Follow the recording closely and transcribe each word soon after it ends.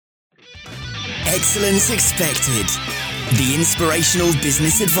Excellence Expected, the Inspirational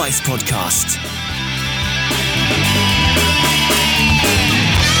Business Advice Podcast.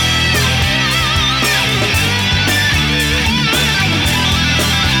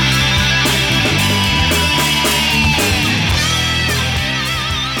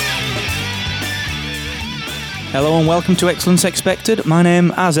 Hello and welcome to Excellence Expected. My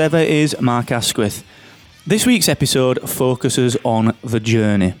name, as ever, is Mark Asquith. This week's episode focuses on the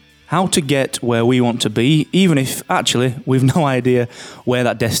journey. How to get where we want to be, even if, actually, we've no idea where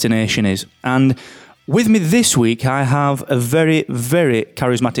that destination is. And with me this week, I have a very, very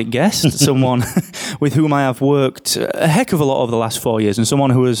charismatic guest, someone with whom I have worked a heck of a lot over the last 4 years, and someone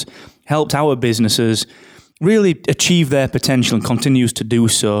who has helped our businesses really achieve their potential and continues to do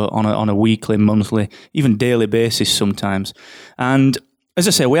so on a weekly, monthly, even daily basis sometimes. And as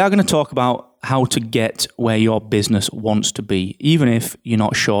I say, we are going to talk about how to get where your business wants to be, even if you're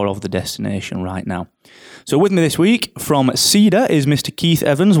not sure of the destination right now. So with me this week from Cedar is Mr. Keith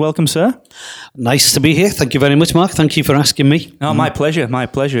Evans. Welcome, sir. Nice to be here. Thank you very much, Mark. Thank you for asking me. Oh, my pleasure, my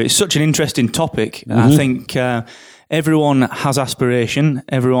pleasure. It's such an interesting topic. I think everyone has aspiration,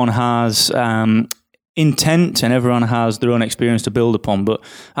 everyone has intent, and everyone has their own experience to build upon, but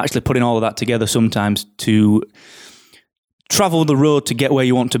actually putting all of that together sometimes to travel the road to get where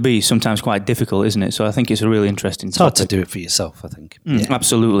you want to be is sometimes quite difficult, isn't it? So I think it's a really interesting topic. It's hard to do it for yourself, I think.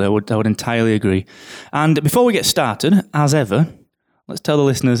 Absolutely, I would entirely agree. And before we get started, as ever, let's tell the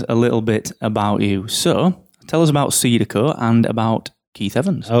listeners a little bit about you. So tell us about Cedarco and about Keith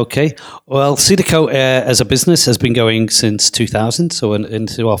Evans. Okay. Well, Cedarco as a business has been going since 2000, so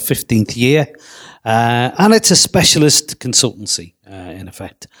into our 15th year. And it's a specialist consultancy, in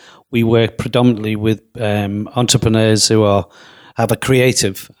effect. We work predominantly with entrepreneurs who have a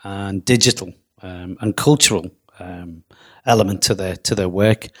creative and digital and cultural element to their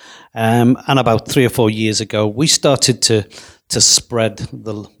work. And about 3 or 4 years ago, we started to spread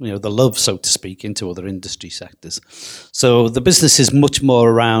the love, so to speak, into other industry sectors. So the business is much more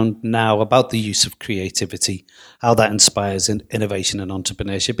around now about the use of creativity, how that inspires innovation and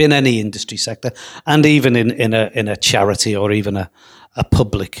entrepreneurship in any industry sector, and even in a charity or even a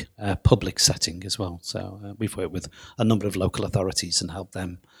public setting as well. So we've worked with a number of local authorities and helped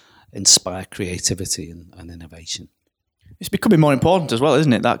them inspire creativity and innovation. It's becoming more important as well,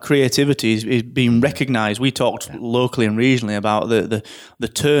 isn't it? That creativity is being recognised. We talked locally and regionally about the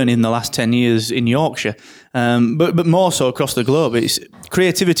turn in the last 10 years in Yorkshire, but more so across the globe.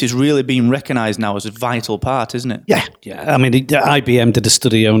 Creativity is really being recognised now as a vital part, isn't it? Yeah. I mean, IBM did a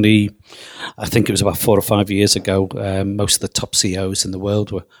study only, I think it was about 4 or 5 years ago. Most of the top CEOs in the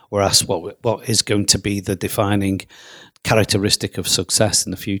world were asked what is going to be the defining characteristic of success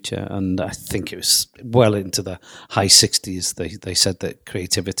in the future, and I think it was well into the high 60s. They said that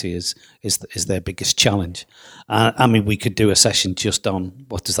creativity is their biggest challenge. I mean, we could do a session just on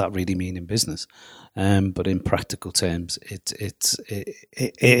what does that really mean in business, but in practical terms, it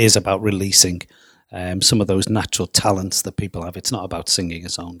is about releasing some of those natural talents that people have. It's not about singing a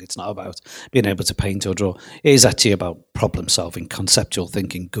song. It's not about being able to paint or draw. It is actually about problem solving, conceptual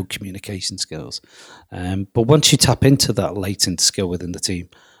thinking, good communication skills. But once you tap into that latent skill within the team,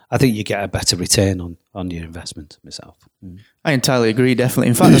 I think you get a better return on your investment myself. I entirely agree, definitely.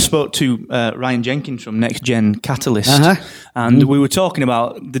 In fact, I spoke to Ryan Jenkins from Next Gen Catalyst, and we were talking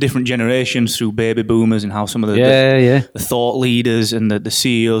about the different generations through baby boomers and how some of the thought leaders and the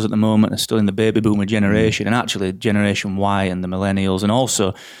CEOs at the moment are still in the baby boomer generation, and actually Generation Y and the millennials, and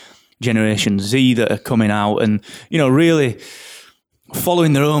also Generation Z that are coming out and, really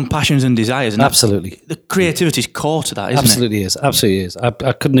following their own passions and desires. And absolutely. The creativity is core to that, isn't it? Absolutely is. I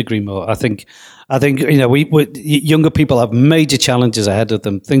couldn't agree more. I think we younger people have major challenges ahead of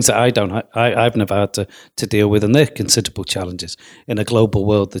them, things that I've never had to deal with, and they're considerable challenges in a global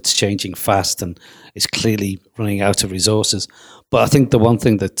world that's changing fast and is clearly running out of resources. But I think the one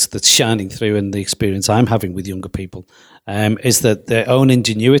thing that's shining through in the experience I'm having with younger people is that their own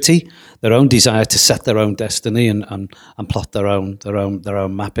ingenuity, their own desire to set their own destiny and plot their own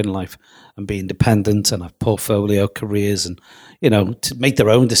map in life and be independent and have portfolio careers and to make their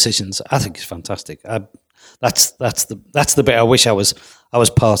own decisions. I think it's fantastic. That's the bit I wish I was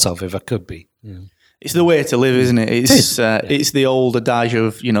part of if I could be. Yeah. It's the way to live, isn't it? It's the old adage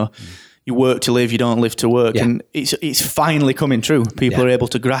of you work to live, you don't live to work. Yeah. And it's finally coming true. People are able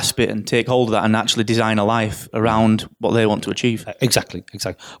to grasp it and take hold of that and actually design a life around what they want to achieve. Exactly.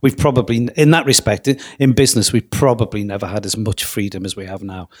 We've probably, in that respect, in business, we've probably never had as much freedom as we have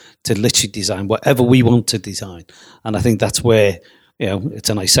now to literally design whatever we want to design. And I think that's where, it's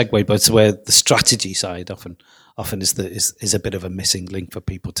a nice segue, but it's where the strategy side often is a bit of a missing link for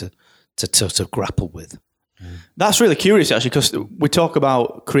people to to grapple with. That's really curious, actually, because we talk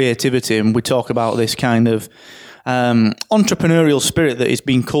about creativity and we talk about this kind of entrepreneurial spirit that is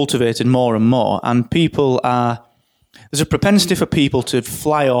being cultivated more and more, and there's a propensity for people to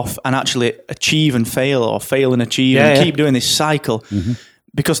fly off and actually achieve and fail, or fail and achieve, and keep doing this cycle,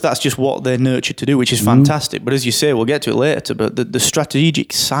 because that's just what they're nurtured to do, which is fantastic. But as you say, we'll get to it later, but the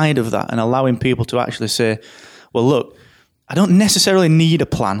strategic side of that, and allowing people to actually say, well, look, I don't necessarily need a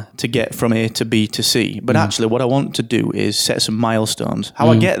plan to get from A to B to C, but actually what I want to do is set some milestones. How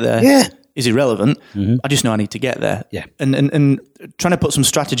I get there is irrelevant. I just know I need to get there. Yeah. And trying to put some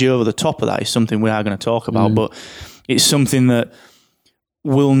strategy over the top of that is something we are going to talk about, but it's something that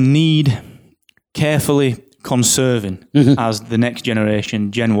will need carefully conserving as the next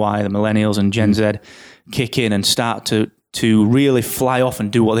generation, Gen Y, the millennials and Gen Z, kick in and start to really fly off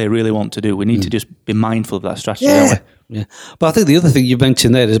and do what they really want to do. We need to just be mindful of that strategy, don't we? Yeah, but I think the other thing you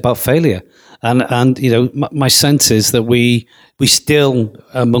mentioned there is about failure, and you know, my sense is that we still,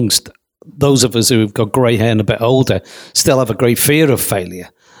 amongst those of us who've got grey hair and a bit older, still have a great fear of failure.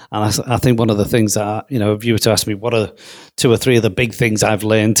 And I think one of the things that, you know, if you were to ask me what are 2 or 3 of the big things I've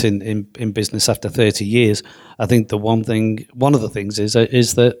learned in business after 30 years, I think one of the things is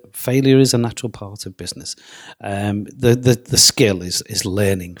that failure is a natural part of business. The skill is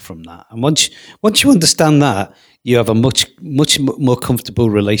learning from that, and once you understand that, you have a much more comfortable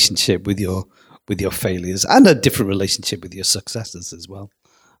relationship with your failures, and a different relationship with your successes as well.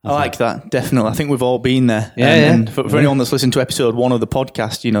 I like that, definitely. I think we've all been there. Yeah, and for anyone that's listened to episode 1 of the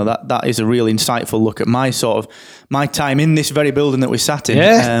podcast, you know, that is a real insightful look at my time in this very building that we sat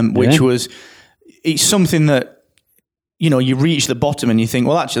in, which was, it's something that, you know, you reach the bottom and you think,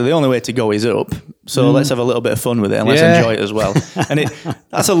 well, actually, the only way to go is up. So let's have a little bit of fun with it and let's enjoy it as well. And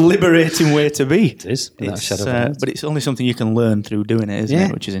that's a liberating way to be. It is, but it's only something you can learn through doing it, isn't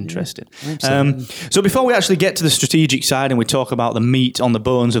it? Which is interesting. So before we actually get to the strategic side and we talk about the meat on the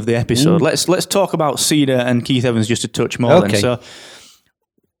bones of the episode, let's talk about Cedar and Keith Evans just a touch more. Okay. Then. So,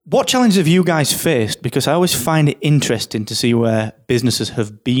 what challenges have you guys faced? Because I always find it interesting to see where businesses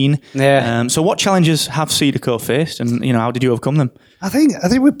have been. Yeah. So what challenges have Cedarco faced, and you know, how did you overcome them? I think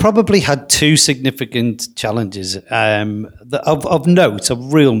we probably had 2 significant challenges of note,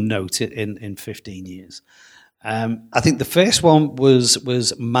 of real note in 15 years. I think the first one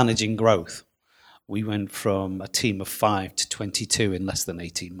was managing growth. We went from a team of 5 to 22 in less than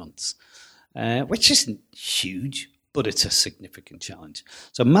 18 months, which isn't huge, but it's a significant challenge.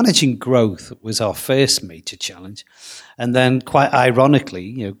 So managing growth was our first major challenge. And then quite ironically,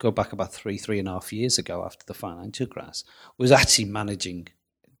 you know, go back about 3.5 years ago after the financial crash, was actually managing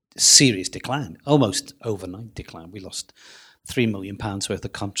serious decline, almost overnight decline. We lost £3 million worth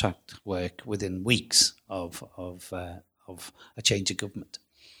of contract work within weeks of a change of government.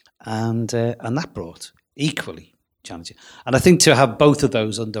 And that brought equally challenging. And I think to have both of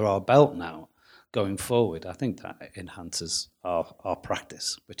those under our belt now, going forward, I think that enhances our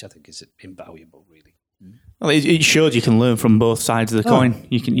practice, which I think is invaluable, really. Well, it shows you can learn from both sides of the coin.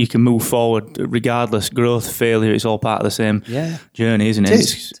 You can move forward regardless. Growth, failure, it's all part of the same journey, isn't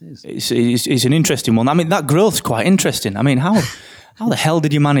it? It's an interesting one. I mean, that growth's quite interesting. I mean, how the hell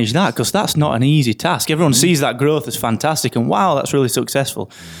did you manage that? Because that's not an easy task. Everyone sees that growth as fantastic and wow, that's really successful.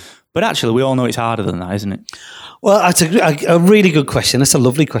 But actually, we all know it's harder than that, isn't it? Well, that's a really good question. That's a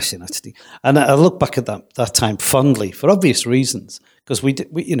lovely question, actually. And I look back at that time fondly for obvious reasons, because we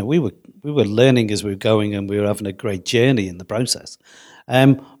were learning as we were going, and we were having a great journey in the process.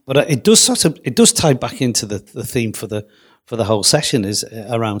 But it does tie back into the theme for the whole session is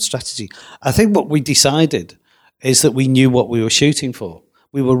around strategy. I think what we decided is that we knew what we were shooting for.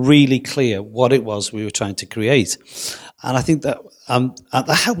 We were really clear what it was we were trying to create, and I think that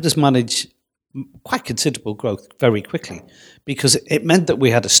helped us manage quite considerable growth very quickly, because it meant that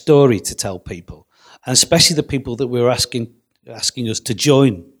we had a story to tell people, and especially the people that we were asking us to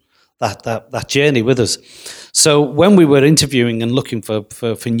join that journey with us. So when we were interviewing and looking for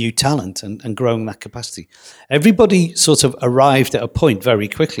new talent and growing that capacity, everybody sort of arrived at a point very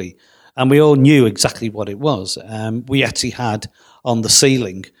quickly, and we all knew exactly what it was. We actually had on the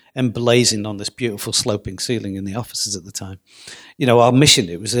ceiling, emblazoned on this beautiful sloping ceiling in the offices at the time, you know, our mission.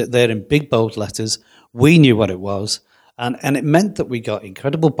 It was there in big bold letters. We knew what it was, and it meant that we got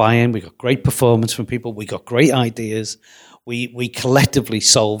incredible buy-in. We got great performance from people. We got great ideas. We collectively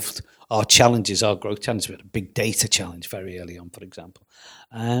solved our challenges, our growth challenges. We had a big data challenge very early on, for example.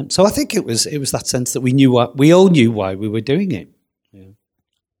 So I think it was that sense that we all knew why we were doing it. Yeah.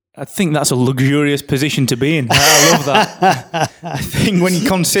 I think that's a luxurious position to be in. I love that. I think when you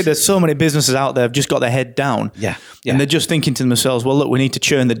consider so many businesses out there have just got their head down, and they're just thinking to themselves, well, look, we need to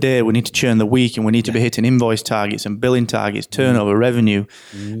churn the day, we need to churn the week, and we need to be hitting invoice targets and billing targets, turnover, revenue,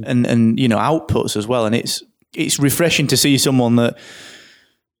 and outputs as well. And it's refreshing to see someone that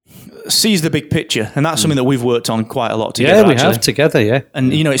sees the big picture, and that's something that we've worked on quite a lot together. Yeah, we have together,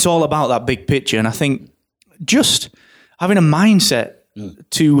 And it's all about that big picture, and I think just having a mindset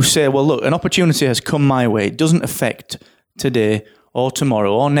to say, well, look, an opportunity has come my way. It doesn't affect today or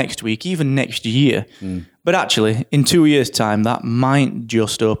tomorrow or next week, even next year. But actually, in 2 years' time, that might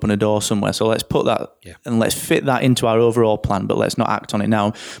just open a door somewhere. So let's put that and let's fit that into our overall plan, but let's not act on it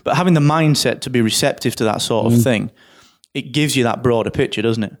now. But having the mindset to be receptive to that sort of thing, it gives you that broader picture,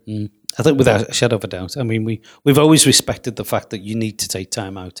 doesn't it? I think without a shadow of a doubt. I mean, we've always respected the fact that you need to take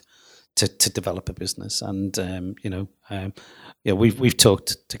time out to develop a business. And, we've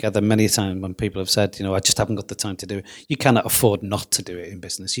talked together many times when people have said, I just haven't got the time to do it. You cannot afford not to do it in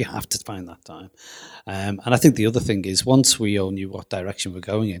business. You have to find that time. And I think the other thing is, once we all knew what direction we're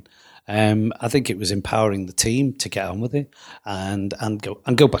going in, I think it was empowering the team to get on with it and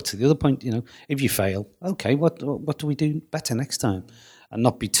go back to the other point. If you fail, okay, what do we do better next time, and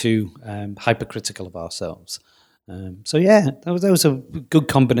not be too hypercritical of ourselves. Those are good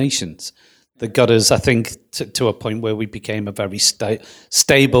combinations that got us, I think, to a point where we became a very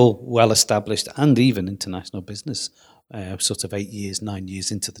stable, well-established, and even international business. Sort of 9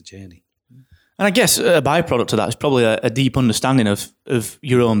 years into the journey. And I guess a byproduct of that is probably a deep understanding of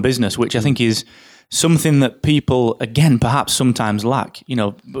your own business, which I think is something that people, again, perhaps sometimes lack.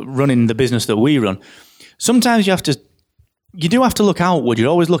 Running the business that we run, sometimes you do have to look outward. You're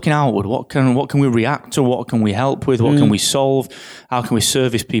always looking outward. What can we react to? What can we help with? What can we solve? How can we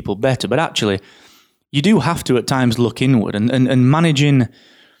service people better? But actually, you do have to at times look inward and managing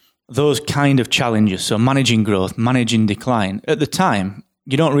those kind of challenges. So managing growth, managing decline. At the time,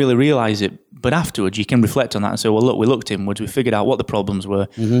 you don't really realize it, but afterwards you can reflect on that and say, well, look, we looked inwards, we figured out what the problems were,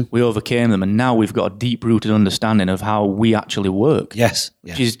 we overcame them, and now we've got a deep-rooted understanding of how we actually work. Yes.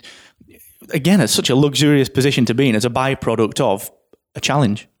 Which is, again, it's such a luxurious position to be in as a byproduct of a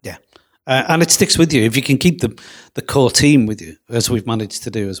challenge. Yeah. And it sticks with you. If you can keep the core team with you, as we've managed to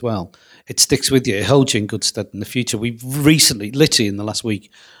do as well, it sticks with you. It holds you in good stead in the future. We've recently, literally in the last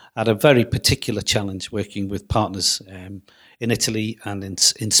week, had a very particular challenge working with partners in Italy and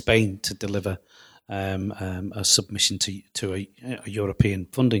in Spain to deliver a submission to a European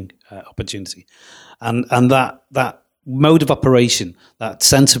funding opportunity. And that mode of operation, that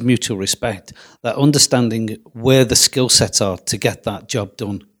sense of mutual respect, that understanding where the skill sets are to get that job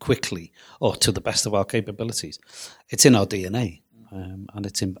done quickly or to the best of our capabilities, it's in our DNA, and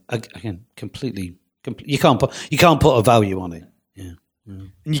it's again completely. You can't put a value on it. Yeah.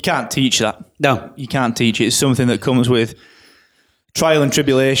 And you can't teach that. No, you can't teach it. It's something that comes with trial and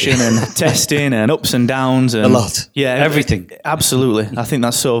tribulation and testing and ups and downs and a lot. Yeah, everything. Absolutely. I think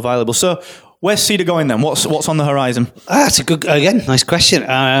that's so valuable. So, where's Cedar going then? What's on the horizon? That's a good, nice question.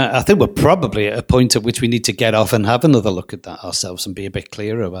 I think we're probably at a point at which we need to get off and have another look at that ourselves and be a bit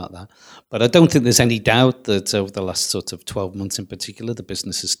clearer about that. But I don't think there's any doubt that over the last sort of 12 months in particular, the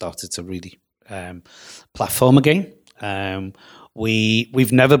business has started to really platform again.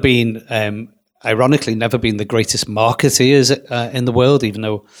 We've never been, ironically, never been the greatest marketeers in the world, even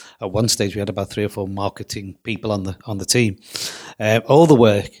though at one stage we had about 3 or 4 marketing people on the team. All the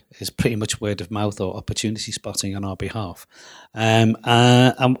work is pretty much word of mouth or opportunity spotting on our behalf, and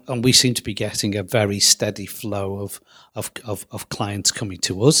we seem to be getting a very steady flow of clients coming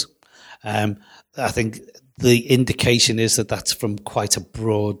to us. I think the indication is that that's from quite a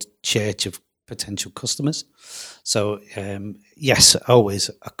broad church of potential customers. So yes, always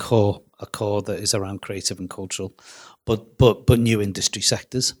a core that is around creative and cultural, but new industry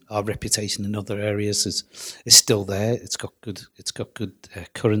sectors. Our reputation in other areas is still there. It's got good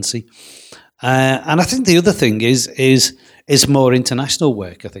currency, and I think the other thing is more international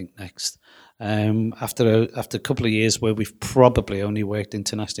work. I think next. After a couple of years where we've probably only worked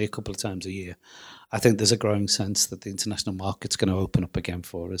internationally a couple of times a year, I think there's a growing sense that the international market's going to open up again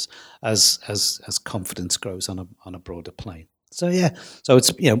for us as confidence grows on a broader plane. So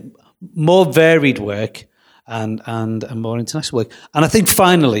it's more varied work and more international work. And I think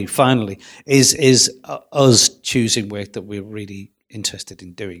finally is us choosing work that we're really interested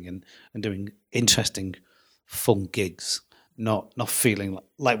in doing and doing interesting, fun gigs. Not feeling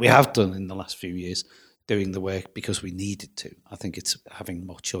like we have done in the last few years, doing the work because we needed to. I think it's having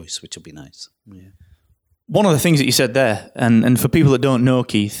more choice, which will be nice. Yeah. One of the things that you said there, and for people that don't know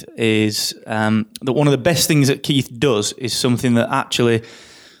Keith, is that one of the best things that Keith does is something that actually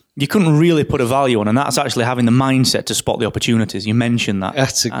you couldn't really put a value on, and that's actually having the mindset to spot the opportunities. You mentioned that.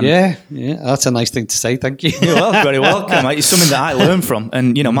 That's a nice thing to say. Thank you. You're very welcome. It's something that I learned from,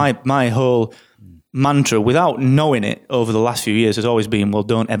 and my whole mantra, without knowing it over the last few years, has always been, well,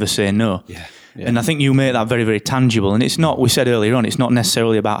 don't ever say no. Yeah. And I think you make that very, very tangible. And it's not, we said earlier on, it's not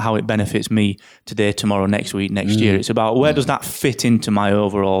necessarily about how it benefits me today, tomorrow, next week, next year. It's about where does that fit into my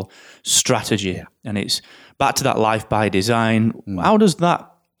overall strategy? Yeah. And it's back to that life by design. How does that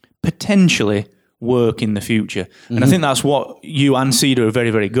potentially work in the future? And I think that's what you and Cedar are very,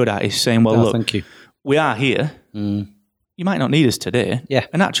 very good at, is saying, well, look, thank you. We are here. You might not need us today. Yeah.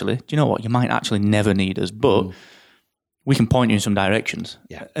 And actually, do you know what? You might actually never need us, but we can point you in some directions.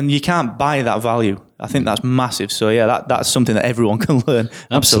 Yeah. And you can't buy that value. I think that's massive. So yeah, that's something that everyone can learn.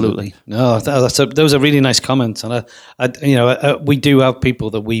 Absolutely. No, those are really nice comments. And we do have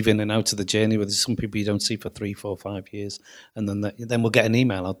people that weave in and out of the journey. With some people you don't see for 3, 4, 5 years, and then we'll get an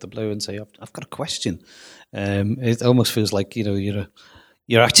email out the blue and say, "I've got a question." It almost feels like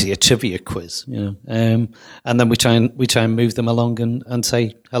you're actually a trivia quiz, and then we try and move them along and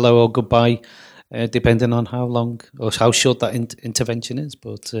say hello or goodbye. Depending on how long or how short that intervention is.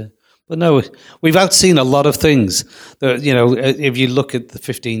 But no, we've outseen a lot of things. If you look at the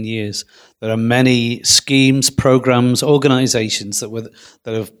 15 years, there are many schemes, programs, organisations that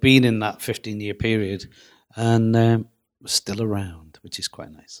have been in that 15-year period and still around, which is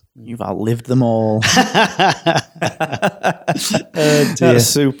quite nice. You've outlived them all. That's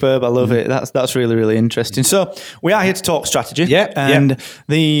superb. I love it. That's really, really interesting. So we are here to talk strategy.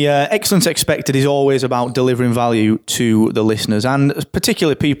 The Excellence Expected is always about delivering value to the listeners, and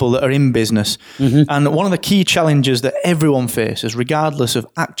particularly people that are in business. And one of the key challenges that everyone faces, regardless of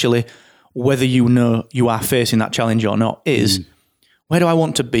actually whether you know you are facing that challenge or not, is where do I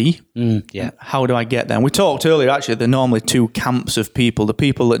want to be? How do I get there? And we talked earlier, actually, there are normally two camps of people. The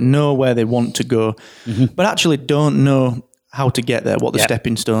people that know where they want to go, but actually don't know how to get there, what the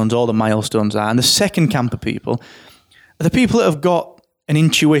stepping stones or the milestones are. And the second camp of people are the people that have got an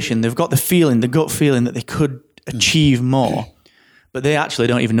intuition. They've got the feeling, the gut feeling that they could achieve more, but they actually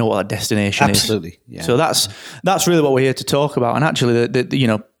don't even know what that destination is. Absolutely. Yeah. So that's really what we're here to talk about. And actually,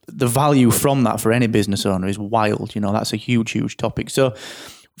 the value from that for any business owner is wild. That's a huge, huge topic. So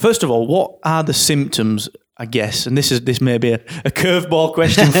first of all, what are the symptoms, I guess, and this may be a curveball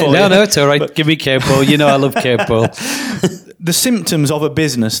question for you. No, it's all right. But give me curveball. I love curveball. The symptoms of a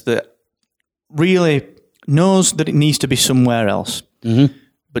business that really knows that it needs to be somewhere else,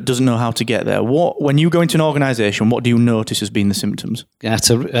 but doesn't know how to get there. When you go into an organisation, what do you notice as being the symptoms? Yeah, it's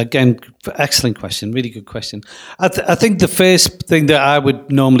again, excellent question. Really good question. I think the first thing that I would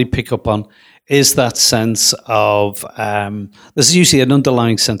normally pick up on is that sense of there's usually an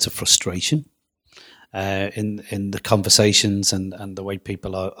underlying sense of frustration in the conversations and the way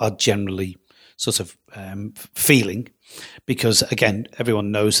people are generally sort of feeling, because again,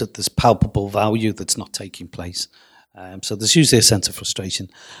 everyone knows that there's palpable value that's not taking place. So there's usually a sense of frustration.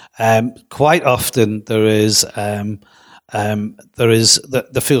 Quite often there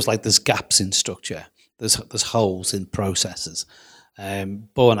feels like there's gaps in structure. There's holes in processes,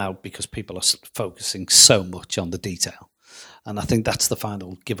 born out because people are focusing so much on the detail. And I think that's the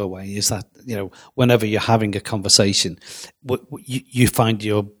final giveaway, is that whenever you're having a conversation, you find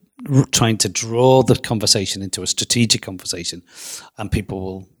you're trying to draw the conversation into a strategic conversation, and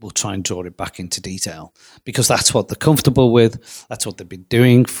people will try and draw it back into detail because that's what they're comfortable with. That's what they've been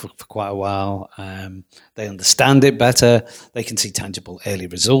doing for quite a while. They understand it better. They can see tangible early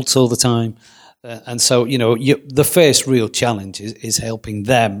results all the time. And so, the first real challenge is helping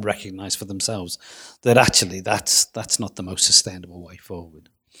them recognize for themselves that actually that's not the most sustainable way forward.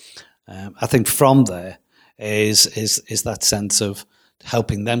 I think from there is that sense of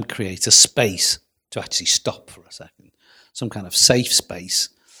helping them create a space to actually stop for a second, some kind of safe space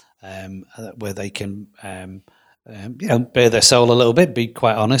where they can, bare their soul a little bit, be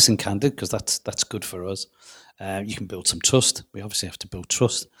quite honest and candid, because that's good for us. You can build some trust. We obviously have to build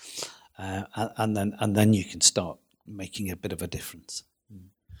trust, and then you can start making a bit of a difference.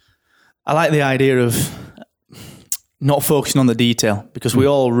 I like the idea of not focusing on the detail, because we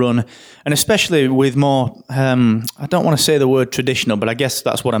all run, and especially with more, I don't want to say the word traditional, but I guess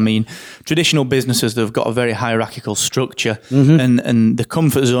that's what I mean. Traditional businesses that have got a very hierarchical structure, and the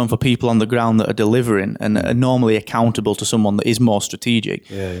comfort zone for people on the ground that are delivering and are normally accountable to someone that is more strategic.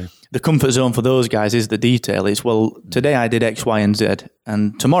 Yeah. The comfort zone for those guys is the detail. It's, well, today I did X, Y, and Z,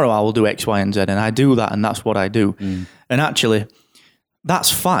 and tomorrow I will do X, Y, and Z, and I do that, and that's what I do. And actually,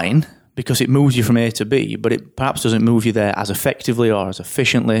 that's fine, because it moves you from A to B, but it perhaps doesn't move you there as effectively or as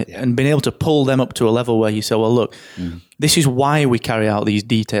efficiently. Yeah. And being able to pull them up to a level where you say, well, look, this is why we carry out these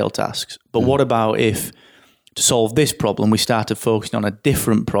detailed tasks. But what about if, to solve this problem, we started focusing on a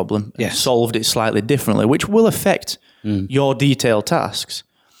different problem and solved it slightly differently, which will affect your detailed tasks.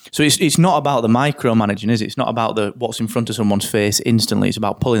 So it's not about the micromanaging, is it? It's not about what's in front of someone's face instantly. It's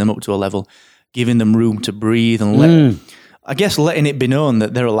about pulling them up to a level, giving them room to breathe and letting it be known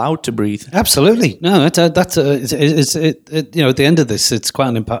that they're allowed to breathe. Absolutely. No, at the end of this, it's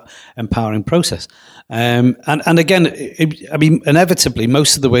quite an empowering process. And again, inevitably,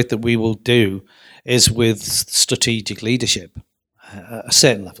 most of the work that we will do is with strategic leadership. A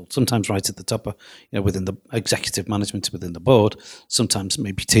certain level, sometimes right at the top of, within the executive management, within the board, sometimes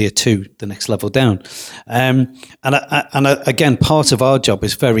maybe tier 2, the next level down. Again, part of our job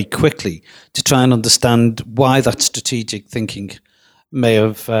is very quickly to try and understand why that strategic thinking may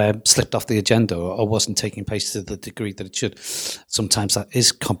have slipped off the agenda or wasn't taking place to the degree that it should. Sometimes that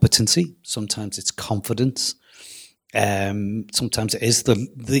is competency, sometimes it's confidence, sometimes it is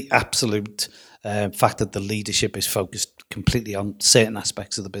the absolute fact that the leadership is focused completely on certain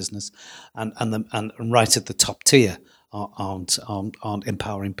aspects of the business, and right at the top tier aren't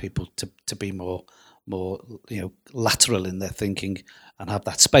empowering people to be more lateral in their thinking and have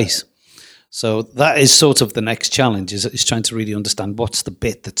that space. So that is sort of the next challenge, is trying to really understand what's the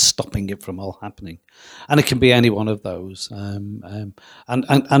bit that's stopping it from all happening. And it can be any one of those. Quite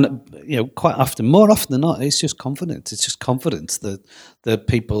often, more often than not, it's just confidence. It's just confidence that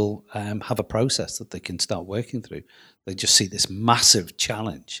people have a process that they can start working through. They just see this massive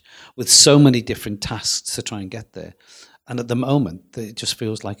challenge with so many different tasks to try and get there. And at the moment, it just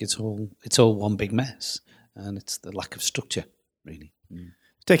feels like it's all one big mess. And it's the lack of structure, really.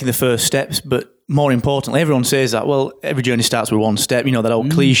 Taking the first steps, but more importantly, everyone says that, well, every journey starts with one step. That old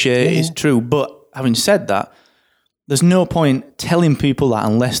cliche is true. But having said that, there's no point telling people that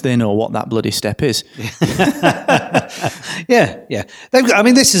unless they know what that bloody step is. Yeah. I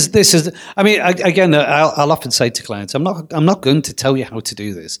mean, this is. I mean, again, I'll often say to clients, I'm not going to tell you how to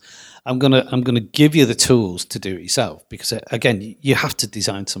do this. I'm gonna give you the tools to do it yourself, because again, you have to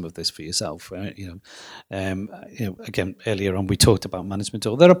design some of this for yourself. Right? Again, earlier on we talked about management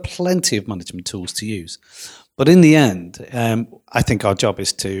tools. There are plenty of management tools to use, but in the end, I think our job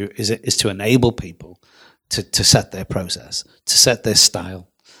is to enable people to set their process, to set their style,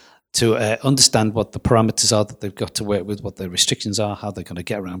 to understand what the parameters are that they've got to work with, what their restrictions are, how they're going to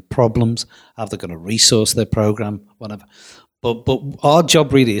get around problems, how they're going to resource their program, whatever. But our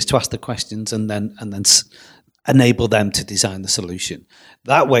job really is to ask the questions and then enable them to design the solution.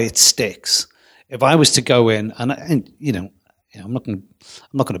 That way, it sticks. If I was to go in and I'm not going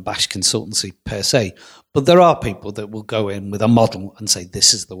to bash consultancy per se, but there are people that will go in with a model and say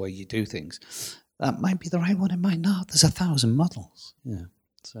this is the way you do things. That might be the right one. It might not. There's 1,000 models. Yeah.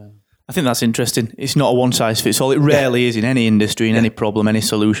 So I think that's interesting. It's not a one size fits all. It rarely is in any industry, in any problem, any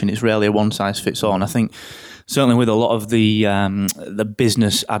solution. It's rarely a one size fits all. And I think certainly with a lot of the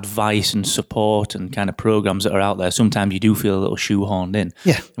business advice and support and kind of programs that are out there, sometimes you do feel a little shoehorned in.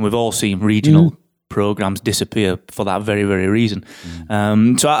 Yeah. And we've all seen regional programs disappear for that very, very reason.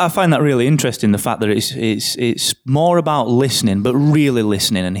 So I find that really interesting, the fact that it's more about listening, but really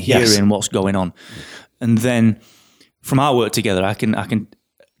listening and hearing what's going on. And then from our work together, I can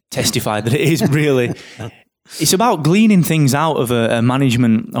testify that it is really it's about gleaning things out of a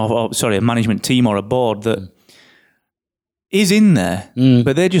management a management team or a board that is in there,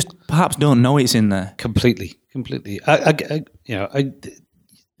 but they just perhaps don't know it's in there. Completely.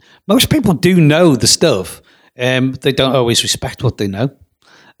 Most people do know the stuff. They don't always respect what they know.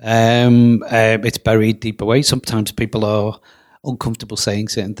 It's buried deep away. Sometimes people are uncomfortable saying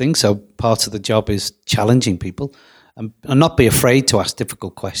certain things. So part of the job is challenging people and not be afraid to ask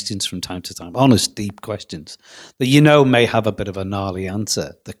difficult questions from time to time, honest, deep questions that may have a bit of a gnarly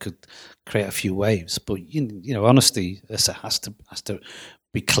answer that could create a few waves. But honesty has to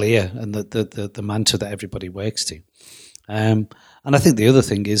be clear, and the mantra that everybody works to. And I think the other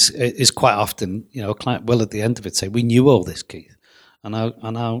thing is quite often, a client will at the end of it say, "We knew all this, Keith," and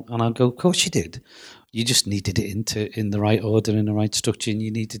I'll go, "Of course you did. You just needed it in the right order, in the right structure, and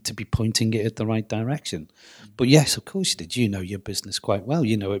you needed to be pointing it at the right direction." But yes, of course you did. You know your business quite well.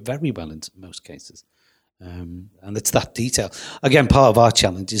 You know it very well in most cases, and it's that detail. Again, part of our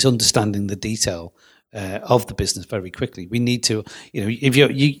challenge is understanding the detail of the business very quickly. We need to, if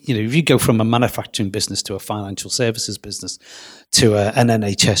you go from a manufacturing business to a financial services business to an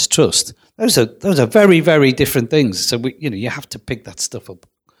NHS trust, those are very, very different things. So you have to pick that stuff up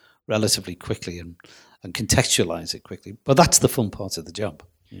relatively quickly and contextualize it quickly. But that's the fun part of the job.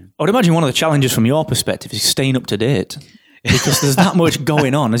 Yeah. I would imagine one of the challenges from your perspective is staying up to date. Because there's that much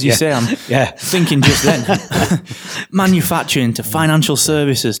going on. As you say, I'm thinking just then, manufacturing to financial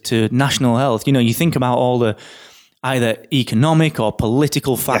services to national health. You think about all the either economic or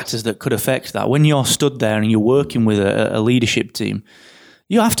political factors that could affect that. When you're stood there and you're working with a leadership team,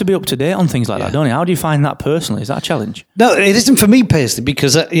 you have to be up to date on things like that, don't you? How do you find that personally? Is that a challenge? No, it isn't for me personally,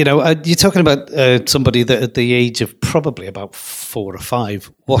 because you're talking about somebody that at the age of probably about 4 or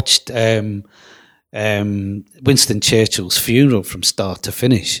 5 watched Winston Churchill's funeral from start to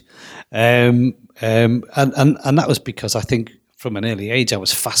finish, and that was because I think from an early age I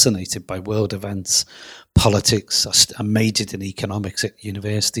was fascinated by world events, politics. I majored in economics at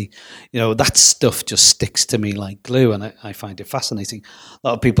university. That stuff just sticks to me like glue, and I find it fascinating. A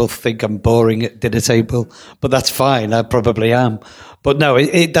lot of people think I'm boring at dinner table, but that's fine. I probably am. But no,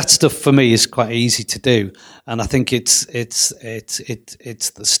 that stuff for me is quite easy to do, and I think it's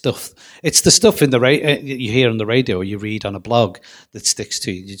the stuff. It's the stuff in you hear on the radio or you read on a blog that sticks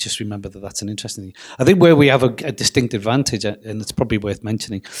to you. You just remember that that's an interesting thing. I think where we have a distinct advantage, and it's probably worth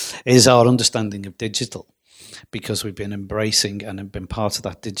mentioning, is our understanding of digital, because we've been embracing and have been part of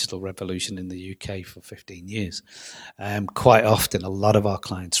that digital revolution in the UK for 15 years. Quite often, a lot of our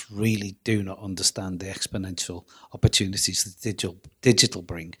clients really do not understand the exponential opportunities that digital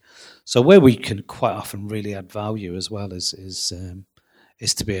bring. So where we can quite often really add value as well is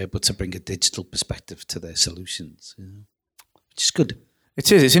to be able to bring a digital perspective to their solutions, which is good.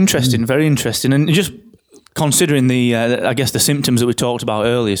 It is. It's interesting, very interesting. And just considering I guess the symptoms that we talked about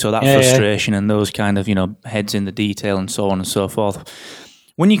earlier, so that frustration and those kind of, heads in the detail and so on and so forth.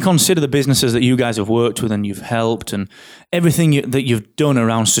 When you consider the businesses that you guys have worked with and you've helped and everything that you've done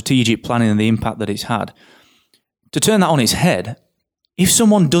around strategic planning and the impact that it's had, to turn that on its head, if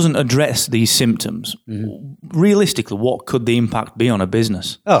someone doesn't address these symptoms, realistically, what could the impact be on a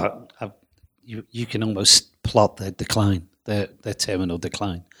business? Oh, you can almost plot their decline, their terminal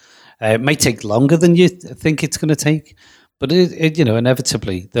decline. It may take longer than you think it's going to take, but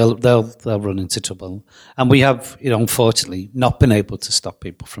inevitably they'll run into trouble. And we have, unfortunately, not been able to stop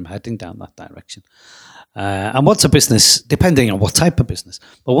people from heading down that direction. And once a business, depending on what type of business,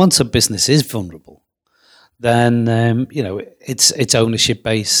 but once a business is vulnerable, then its ownership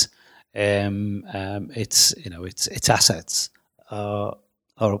base, its assets are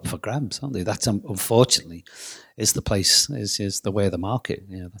up for grabs, aren't they? That's unfortunately is the place, is the way of the market.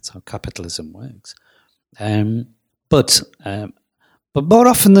 That's how capitalism works. But more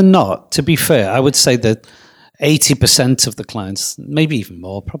often than not, to be fair, I would say that 80% of the clients, maybe even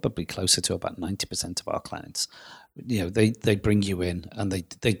more, probably closer to about 90% of our clients, they bring you in and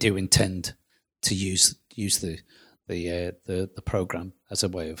they do intend to use the program as a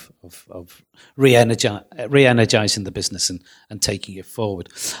way of re-energizing the business and taking it forward.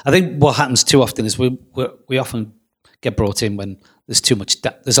 I think what happens too often is we often get brought in when there's too much.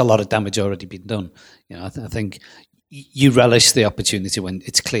 There's a lot of damage already been done. I think you relish the opportunity when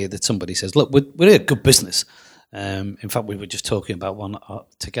it's clear that somebody says, "Look, we're a good business." In fact, we were just talking about one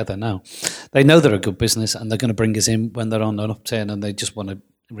together now. They know they're a good business and they're going to bring us in when they're on an upturn and they just want to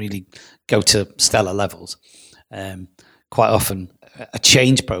really go to stellar levels. Quite often, a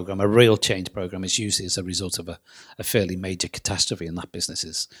change program, a real change program, is usually as a result of a fairly major catastrophe, and that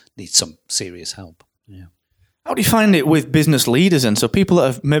businesses need some serious help. Yeah. How do you find it with business leaders? And so people that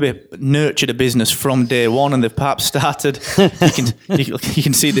have maybe nurtured a business from day one and they've perhaps started, you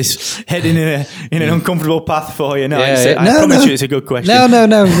can see this heading in an uncomfortable path for you now. I promise you it's a good question. No,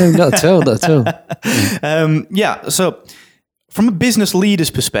 not at all, not at all. So from a business leader's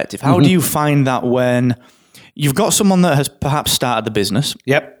perspective, how do you find that when you've got someone that has perhaps started the business,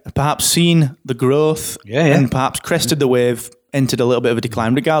 perhaps seen the growth and perhaps crested the wave, entered a little bit of a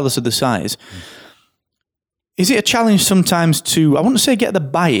decline, regardless of the size? Is it a challenge sometimes to, I wouldn't say get the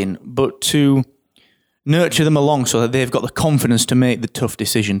buy-in, but to nurture them along so that they've got the confidence to make the tough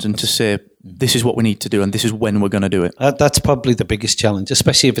decisions and to say, this is what we need to do and this is when we're going to do it? That's probably the biggest challenge,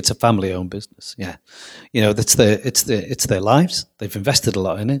 especially if it's a family-owned business. Yeah, it's their lives. They've invested a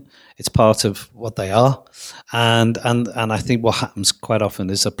lot in it. It's part of what they are, and I think what happens quite often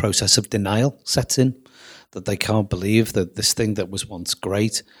is a process of denial sets in, that they can't believe that this thing that was once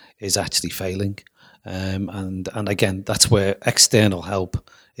great is actually failing. And again, that's where external help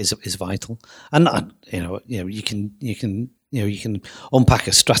is vital. And you can unpack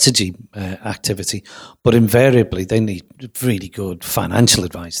a strategy activity, but invariably they need really good financial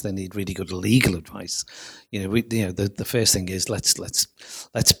advice. They need really good legal advice. The first thing is let's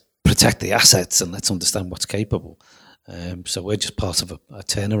protect the assets and let's understand what's capable. So we're just part of a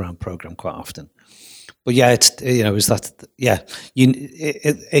turnaround program quite often. But yeah, it's is that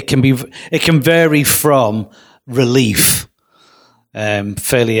it can vary from relief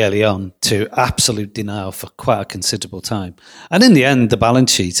fairly early on to absolute denial for quite a considerable time. And in the end, the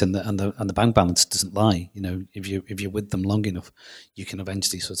balance sheet and the bank balance doesn't lie. If you're with them long enough, you can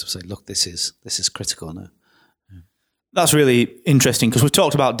eventually sort of say, look, this is critical now. That's really interesting because we've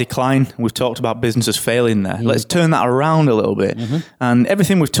talked about decline, we've talked about businesses failing there. Let's turn that around a little bit. And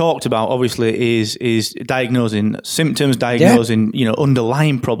everything we've talked about obviously is diagnosing symptoms, diagnosing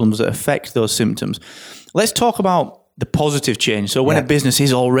underlying problems that affect those symptoms. Let's talk about the positive change. So when a business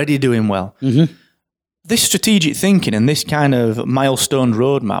is already doing well, this strategic thinking and this kind of milestone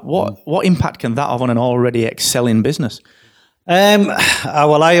roadmap, what impact can that have on an already excelling business?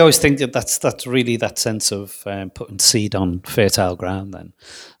 Well, I always think that's really that sense of putting seed on fertile ground then.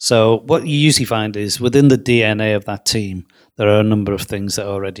 So what you usually find is within the DNA of that team, there are a number of things that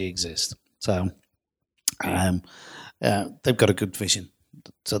already exist. So they've got a good vision.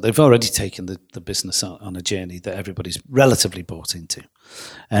 So they've already taken the business on a journey that everybody's relatively bought into.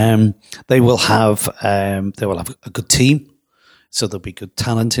 They will have a good team. So there'll be good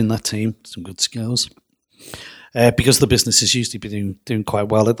talent in that team, some good skills. Because the business has usually been doing quite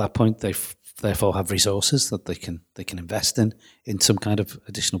well at that point, they therefore have resources that they can invest in some kind of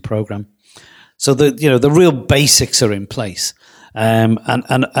additional program. So the real basics are in place. And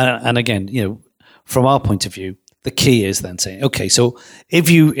again, from our point of view, the key is then saying, okay, so if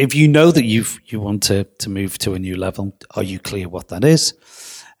you know that you want to move to a new level, are you clear what that is?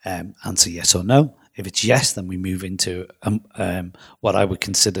 Answer yes or no. If it's yes, then we move into what I would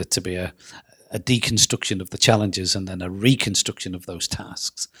consider to be a deconstruction of the challenges and then a reconstruction of those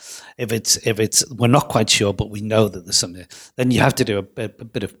tasks. If it's we're not quite sure, but we know that there's something, then you have to do a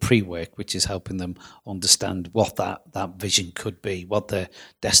bit of pre-work, which is helping them understand what that vision could be, what their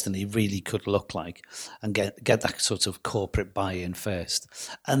destiny really could look like, and get that sort of corporate buy-in first,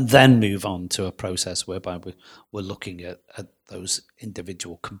 and then move on to a process whereby we're looking at those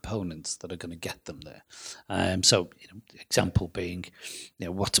individual components that are going to get them there. So, example being,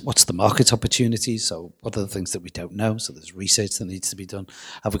 what's the market opportunity? So, what are the things that we don't know? So, there's research that needs to be done.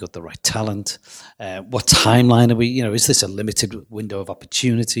 Have we got the right talent? What timeline are we? Is this a limited window of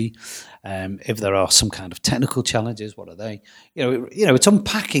opportunity? If there are some kind of technical challenges, what are they? It's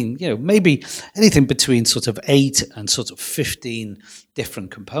unpacking. Maybe anything between sort of 8 and sort of 15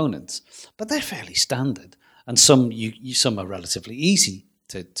 different components, but they're fairly standard. And some are relatively easy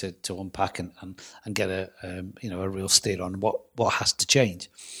to unpack and get a real steer on what has to change.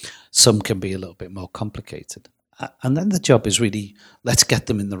 Some can be a little bit more complicated, and then the job is really, let's get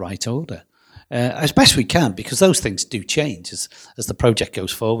them in the right order as best we can, because those things do change as the project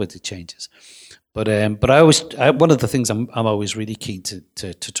goes forward. It changes. But one of the things I'm always really keen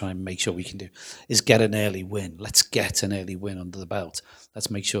to try and make sure we can do is get an early win. Let's get an early win under the belt.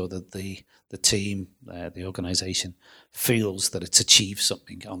 Let's make sure that the team, the organisation, feels that it's achieved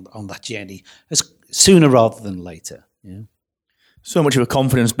something on that journey sooner rather than later. Yeah. So much of a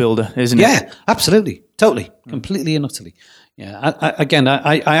confidence builder, isn't it? Yeah, absolutely, totally, completely and utterly. Yeah.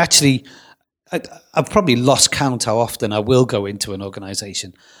 I've probably lost count how often I will go into an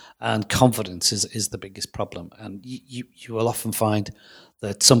organisation, and confidence is the biggest problem. And you will often find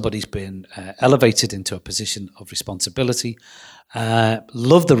that somebody's been elevated into a position of responsibility,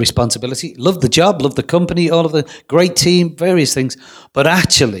 love the responsibility, love the job, love the company, all of the great team, various things. But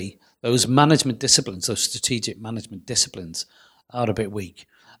actually, those management disciplines, those strategic management disciplines are a bit weak,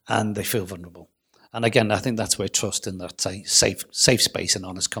 and they feel vulnerable. And again, I think that's where trust in that safe space and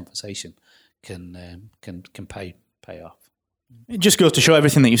honest conversation can pay off. It just goes to show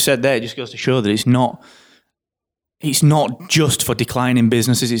everything that you said there. It just goes to show that it's not just for declining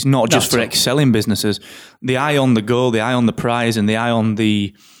businesses. It's not just for excelling businesses. The eye on the goal, the eye on the prize, and the eye on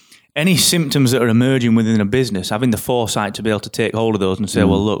any symptoms that are emerging within a business, having the foresight to be able to take hold of those and say,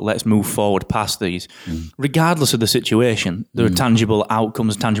 well, look, let's move forward past these. Regardless of the situation, there are tangible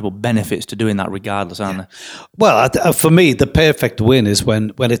outcomes, tangible benefits to doing that regardless, aren't there? Well, for me, the perfect win is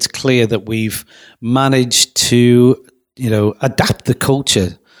when it's clear that we've managed to adapt the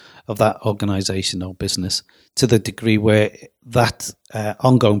culture of that organisation or business to the degree where that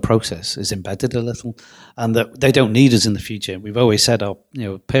ongoing process is embedded a little, and that they don't need us in the future. We've always said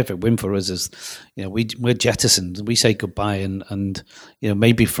perfect win for us is, we're jettisoned. We say goodbye, and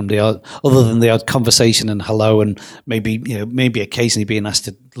maybe from other than the odd conversation and hello, and maybe occasionally being asked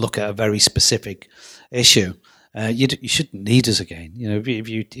to look at a very specific issue. You shouldn't need us again. If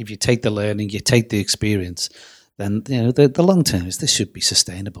you take the learning, you take the experience, then the long term is this should be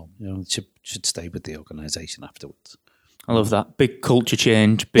sustainable. It should stay with the organisation afterwards. I love that. Big culture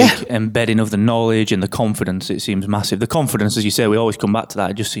change, big embedding of the knowledge and the confidence. It seems massive. The confidence, as you say, we always come back to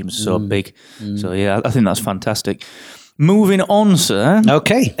that. It just seems so big. So, yeah, I think that's fantastic. Moving on, sir.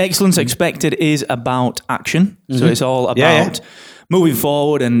 Okay. Excellence Expected is about action. So it's all about moving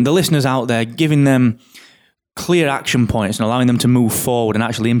forward and the listeners out there, giving them clear action points and allowing them to move forward and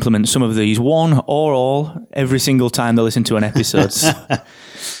actually implement some of these, one or all, every single time they listen to an episode.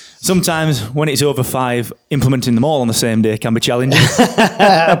 Sometimes when it's over 5, implementing them all on the same day can be challenging.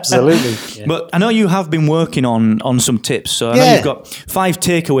 Absolutely. Yeah. But I know you have been working on some tips. So I know you've got 5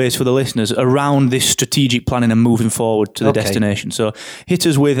 takeaways for the listeners around this strategic planning and moving forward to the destination. So hit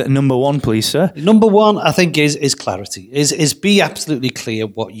us with number 1, please, sir. Number 1, I think, is clarity. Is be absolutely clear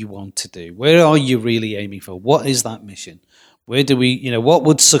what you want to do. Where are you really aiming for? What is that mission? Where do we, what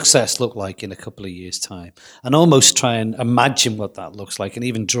would success look like in a couple of years' time? And almost try and imagine what that looks like and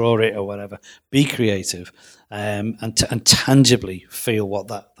even draw it or whatever. Be creative and tangibly feel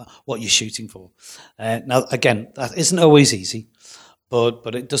what you're shooting for. Now, again, that isn't always easy, but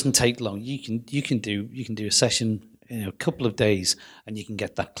it doesn't take long. You can do a session in a couple of days and you can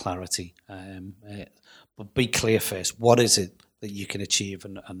get that clarity. But be clear first. What is it that you can achieve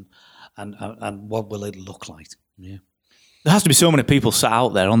and what will it look like? Yeah. There has to be so many people sat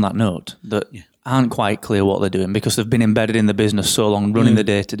out there on that note that aren't quite clear what they're doing because they've been embedded in the business so long, running the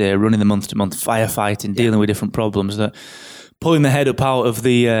day-to-day, running the month-to-month, firefighting, dealing with different problems, that pulling their head up out of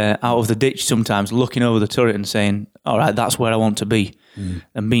the ditch sometimes, looking over the turret and saying, all right, that's where I want to be,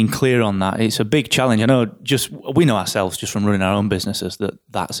 and being clear on that. It's a big challenge. I know we know ourselves just from running our own businesses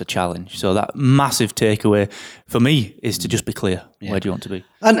that's a challenge. So that massive takeaway for me is to just be clear. Where do you want to be?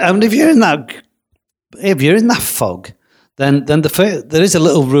 And if you're in that fog, then there is a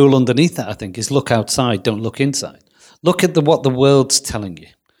little rule underneath that, I think, is look outside, don't look inside. Look at what the world's telling you.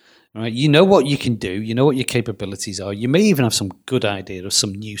 Right? You know what you can do. You know what your capabilities are. You may even have some good idea of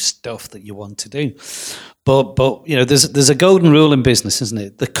some new stuff that you want to do. But there's a golden rule in business, isn't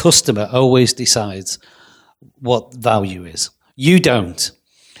it? The customer always decides what value is. You don't.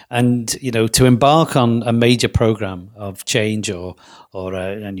 And, to embark on a major program of change or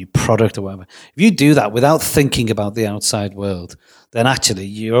a new product or whatever, if you do that without thinking about the outside world, then actually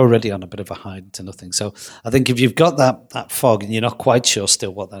you're already on a bit of a hide into nothing. So I think if you've got that fog and you're not quite sure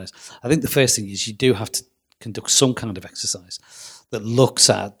still what that is, I think the first thing is you do have to conduct some kind of exercise that looks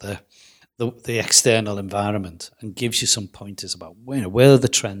at the external environment and gives you some pointers about where are the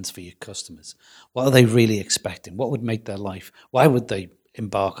trends for your customers? What are they really expecting? What would make their life? Why would they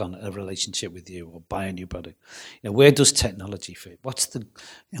embark on a relationship with you or buy a new product? Where does technology fit? What's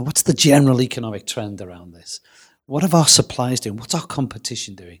the general economic trend around this? What are our suppliers doing? What's our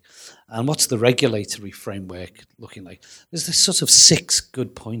competition doing? And what's the regulatory framework looking like? There's this sort of 6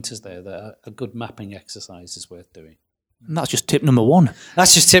 good pointers there that a good mapping exercise is worth doing. And that's just tip number 1.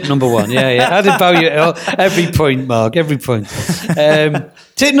 That's just tip number 1. Yeah. I did value every point, Mark. Every point.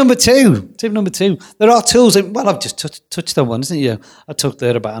 Tip number two. There are tools. Well, I've just touched on one, isn't it? I talked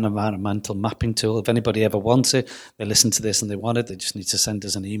there about an environmental mapping tool. If anybody ever wants it, they listen to this and they want it, they just need to send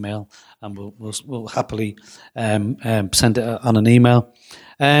us an email, and we'll happily send it on an email.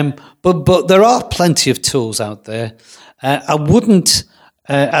 But there are plenty of tools out there. I wouldn't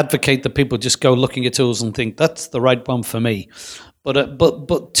advocate that people just go looking at tools and think that's the right one for me.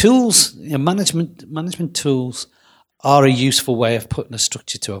 But tools, management tools are a useful way of putting a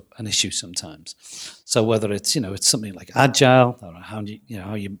structure to an issue sometimes. So whether it's it's something like Agile, or how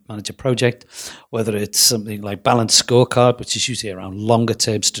you manage a project, whether it's something like Balanced Scorecard, which is usually around longer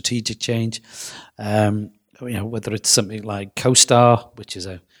term strategic change, whether it's something like CoStar, which is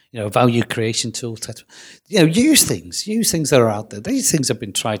a value creation tool. Use things that are out there. These things have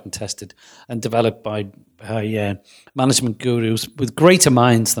been tried and tested and developed by management gurus with greater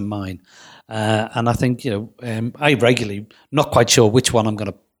minds than mine. And I think, I regularly, not quite sure which one I'm going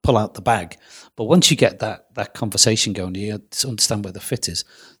to pull out the bag. But once you get that conversation going, you understand where the fit is,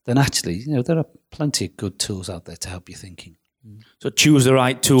 then actually, there are plenty of good tools out there to help you thinking. So choose the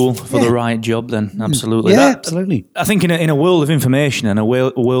right tool for the right job then, absolutely. Yeah, absolutely. I think in a world of information and a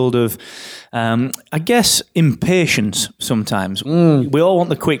world of, I guess, impatience sometimes, we all want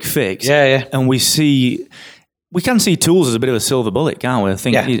the quick fix. Yeah. And we can see tools as a bit of a silver bullet, can't we? I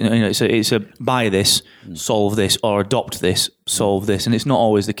think it's a buy this, solve this, or adopt this, solve this, and it's not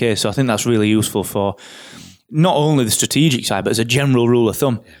always the case. So I think that's really useful for not only the strategic side, but as a general rule of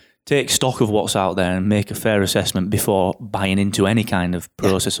thumb. take stock of what's out there and make a fair assessment before buying into any kind of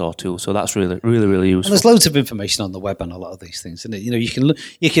process or tool. So that's really, really, really useful. And there's loads of information on the web on a lot of these things, isn't it?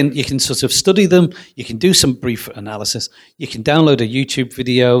 You can sort of study them. You can do some brief analysis. You can download a YouTube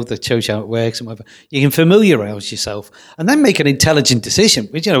video that shows you how it works and whatever. You can familiarize yourself and then make an intelligent decision.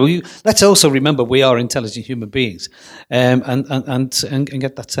 Which, let's also remember we are intelligent human beings, and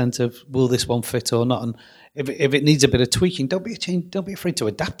get that sense of, will this one fit or not? And if it needs a bit of tweaking, don't be afraid to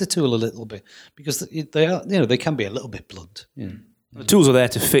adapt the tool a little bit, because they can be a little bit blunt. Yeah. The tools are there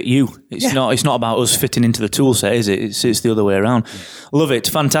to fit you. It's not about us fitting into the tool set, is it? It's the other way around. Yeah. Love it.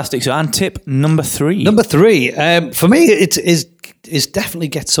 Fantastic. So, and tip number 3. Number 3, for me, it is definitely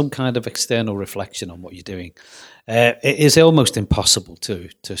get some kind of external reflection on what you're doing. It is almost impossible to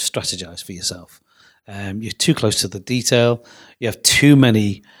strategize for yourself. You're too close to the detail. You have too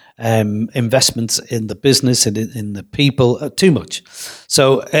many investments in the business and in the people, too much.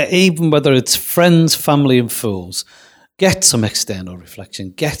 So even whether it's friends, family and fools, get some external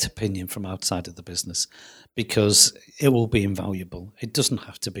reflection, get opinion from outside of the business, because it will be invaluable. It doesn't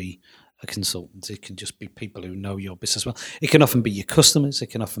have to be a consultant. It can just be people who know your business well. It can often be your customers.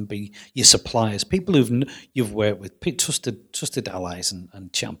 It can often be your suppliers, people you've worked with, trusted allies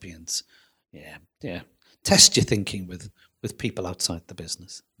and champions. Yeah. Test your thinking with people outside the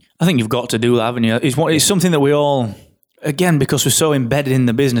business. I think you've got to do that, haven't you? It's something that we all, again, because we're so embedded in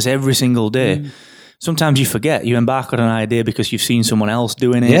the business every single day, sometimes you forget. You embark on an idea because you've seen someone else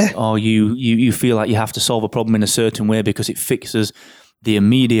doing it, or you feel like you have to solve a problem in a certain way because it fixes the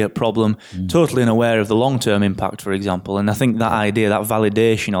immediate problem, totally unaware of the long-term impact, for example. And I think that idea, that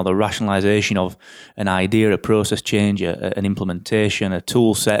validation or the rationalization of an idea, a process change, an implementation, a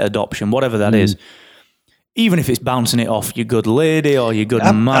tool set adoption, whatever that is, even if it's bouncing it off your good lady or your good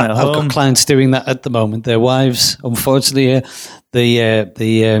man at home. I've got clients doing that at the moment. Their wives, unfortunately,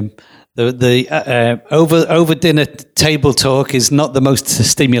 the over dinner table talk is not the most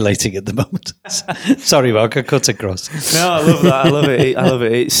stimulating at the moment. Sorry, Mark, I cut across. No, I love that. I love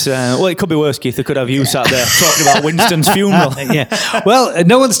it. It's it could be worse, Keith. They could have you sat there talking about Winston's funeral. Yeah. Well,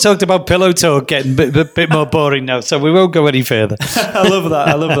 no one's talked about pillow talk getting a bit more boring now, so we won't go any further. I love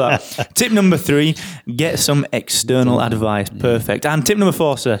that. Tip number 3: get some external advice. Perfect. And tip number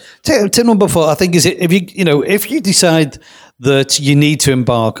 4, sir. Tip number 4, I think, is if you decide that you need to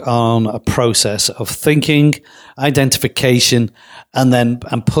embark on a process of thinking, identification,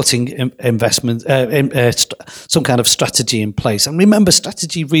 and putting investment, some kind of strategy in place. And remember,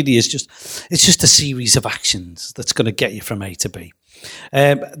 strategy really is just a series of actions that's going to get you from A to B.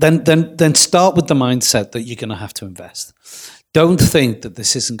 Then start with the mindset that you're going to have to invest. Don't think that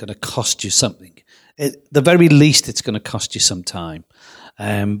this isn't going to cost you something. At the very least, it's going to cost you some time.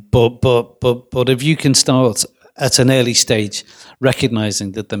 But if you can start at an early stage,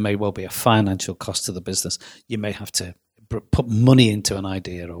 recognizing that there may well be a financial cost to the business, you may have to put money into an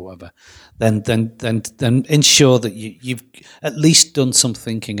idea or whatever, then ensure that you've at least done some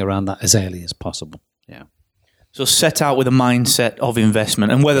thinking around that as early as possible. Yeah. So set out with a mindset of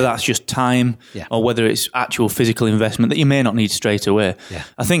investment, and whether that's just time or whether it's actual physical investment that you may not need straight away. Yeah.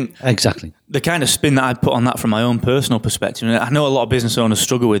 I think exactly the kind of spin that I'd put on that from my own personal perspective, and I know a lot of business owners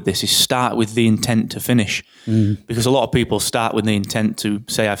struggle with this, is start with the intent to finish. Because a lot of people start with the intent to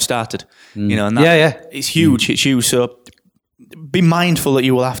say, I've started. And that, it's huge. It's huge. So be mindful that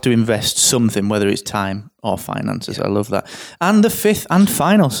you will have to invest something, whether it's time or finances. I love that. And the 5th and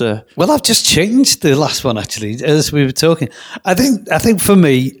final, sir. Well, I've just changed the last one, actually, as we were talking. I think for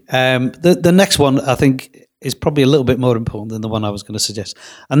me, the next one, I think, is probably a little bit more important than the one I was going to suggest.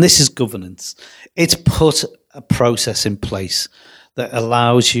 And this is governance. It's put a process in place that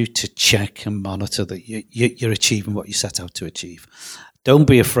allows you to check and monitor that you're achieving what you set out to achieve. Don't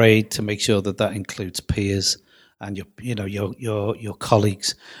be afraid to make sure that includes peers and your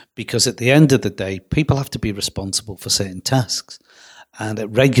colleagues, because at the end of the day, people have to be responsible for certain tasks, and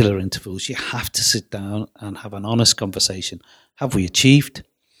at regular intervals, you have to sit down and have an honest conversation. Have we achieved?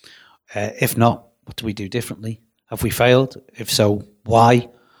 If not, what do we do differently? Have we failed? If so, why?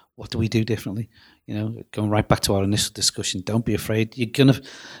 What do we do differently? Going right back to our initial discussion, don't be afraid.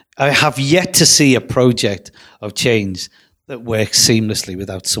 I have yet to see a project of change that works seamlessly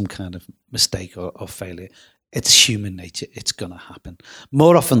without some kind of mistake or failure. It's human nature. It's going to happen.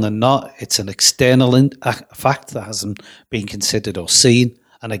 More often than not, it's an external fact that hasn't been considered or seen.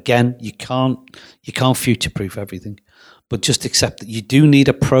 And again, you can't future-proof everything, but just accept that you do need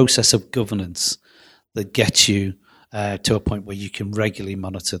a process of governance that gets you to a point where you can regularly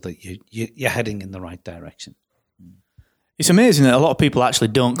monitor that you're heading in the right direction. It's amazing that a lot of people actually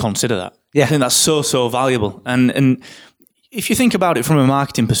don't consider that. Yeah. I think that's so valuable. And if you think about it from a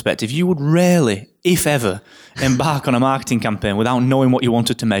marketing perspective, you would rarely, if ever, embark on a marketing campaign without knowing what you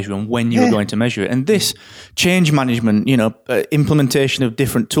wanted to measure and when you were going to measure it. And this change management, implementation of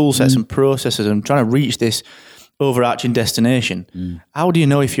different tool sets and processes and trying to reach this overarching destination. How do you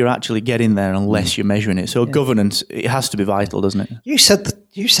know if you're actually getting there unless you're measuring it? So governance, it has to be vital, doesn't it? You said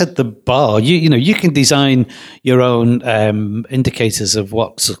the bar. You can design your own indicators of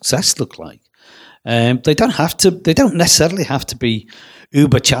what success look like. They don't necessarily have to be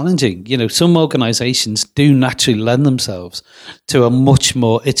uber challenging. Some organizations do naturally lend themselves to a much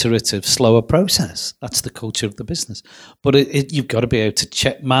more iterative, slower process. That's the culture of the business. But you've got to be able to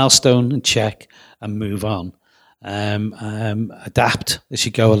check milestone and check and move on. Adapt as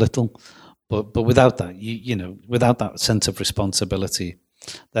you go a little. But without that, without that sense of responsibility,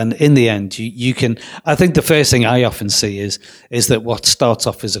 then in the end, you can. I think the first thing I often see is that what starts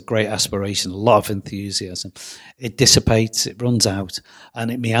off as a great aspiration, a lot of enthusiasm, it dissipates, it runs out, and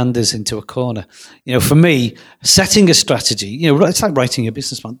it meanders into a corner. For me, setting a strategy, it's like writing a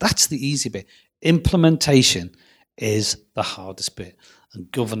business plan. That's the easy bit. Implementation is the hardest bit,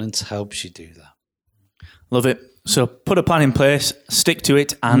 and governance helps you do that. Love it. So put a plan in place, stick to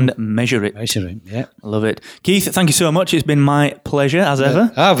it, and measure it. Measure it, yeah. Love it. Keith, thank you so much. It's been my pleasure, as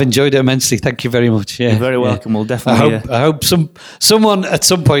ever. I've enjoyed it immensely. Thank you very much. Yeah, you're very welcome. We'll definitely... I hope someone at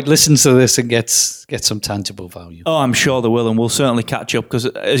some point listens to this and gets some tangible value. Oh, I'm sure they will, and we'll certainly catch up, because,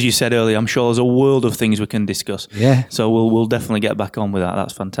 as you said earlier, I'm sure there's a world of things we can discuss. Yeah. So we'll definitely get back on with that.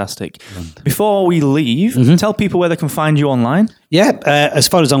 That's fantastic. Before we leave, tell people where they can find you online. Yeah, as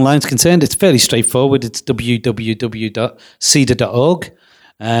far as online is concerned, it's fairly straightforward. It's www.cedar.org.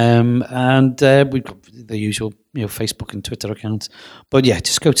 And we've got the usual Facebook and Twitter accounts. But yeah,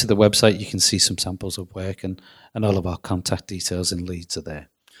 just go to the website. You can see some samples of work, and all of our contact details and leads are there.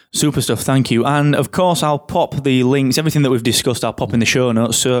 Super stuff, thank you. And of course, I'll pop the links, everything that we've discussed, I'll pop in the show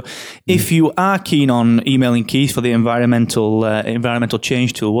notes. So if you are keen on emailing Keith for the environmental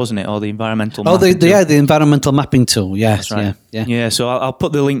change tool, wasn't it? Or the environmental mapping tool. The environmental mapping tool, yes. That's right. Yeah. So I'll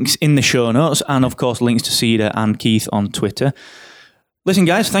put the links in the show notes, and of course, links to Cedar and Keith on Twitter. Listen,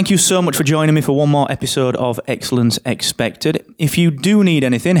 guys, thank you so much for joining me for one more episode of Excellence Expected. If you do need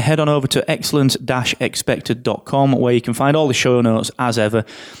anything, head on over to excellence-expected.com, where you can find all the show notes as ever.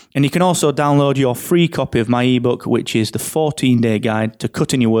 And you can also download your free copy of my ebook, which is the 14-day guide to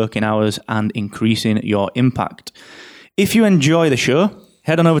cutting your working hours and increasing your impact. If you enjoy the show,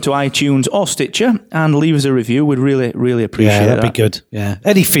 head on over to iTunes or Stitcher and leave us a review. We'd really, really appreciate that. Yeah, that'd be good. Yeah.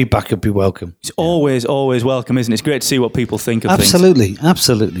 Any feedback would be welcome. It's always welcome, isn't it? It's great to see what people think of things.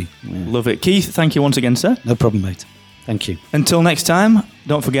 Absolutely. Yeah. Love it. Keith, thank you once again, sir. No problem, mate. Thank you. Until next time,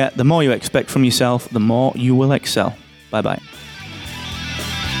 don't forget, the more you expect from yourself, the more you will excel. Bye-bye.